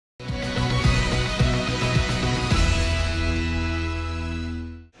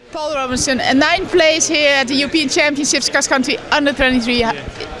Paul Robinson, a 9th place here at the European Championships cross country under 23. Yeah.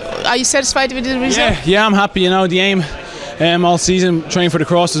 Are you satisfied with the result? Yeah, I'm happy. You know, the aim all season training for the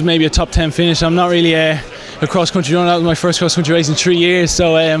cross was maybe a top 10 finish. I'm not really a cross country runner. That was my first cross country race in 3 years.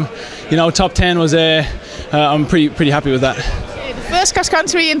 So you know, top 10 was I'm pretty happy with that. The first cross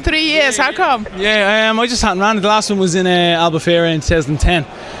country in 3 years. How come? Yeah, I just hadn't ran it. The last one was in Albufeira in 2010,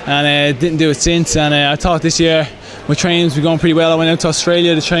 and didn't do it since. And I thought this year my training's been going pretty well. I went out to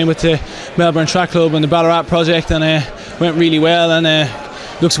Australia to train with the Melbourne Track Club and the Ballarat project, and went really well. And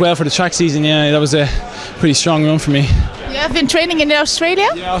looks well for the track season. Yeah, that was a pretty strong run for me. You have been training in Australia?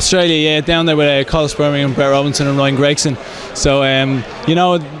 Yeah, Australia. Yeah, down there with Collis Birmingham, Brett Robinson, and Ryan Gregson. So you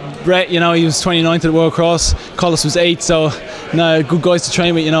know, Brett, you know, he was 29th at the World Cross. Collis was 8th. So no, good guys to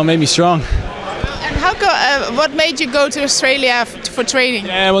train with. You know, made me strong. And what made you go to Australia for training?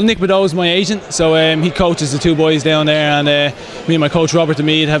 Yeah, well, Nick Badeau is my agent, so he coaches the two boys down there, and me and my coach Robert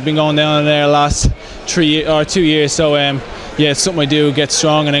DeMead have been going down there the last 2 years. So yeah, it's something I do, get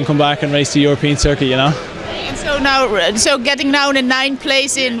strong, and then come back and race the European circuit. You know. And so getting now in the 9th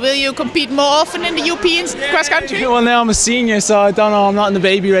place will you compete more often in the European cross country? Well, now I'm a senior, so I don't know. I'm not in the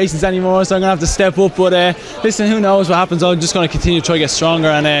baby races anymore, so I'm gonna have to step up. But listen, who knows what happens? I'm just gonna continue to try to get stronger,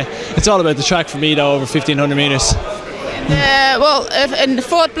 and it's all about the track for me, though, over 1500 meters. Well, in the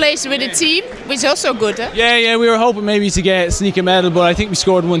 4th place with the team, which is also good. Huh? Yeah, we were hoping maybe to sneak a medal, but I think we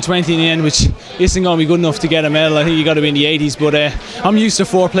scored 120 in the end, which isn't going to be good enough to get a medal. I think you got to be in the 80s, but I'm used to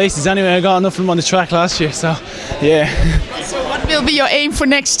 4 places anyway. I got enough of them on the track last year, so yeah. So what will be your aim for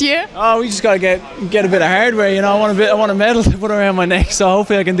next year? Oh, we just got to get a bit of hardware, you know. I want a medal to put around my neck, so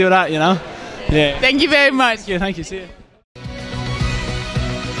hopefully I can do that, you know. Yeah. Thank you very much. Yeah, thank you. See you.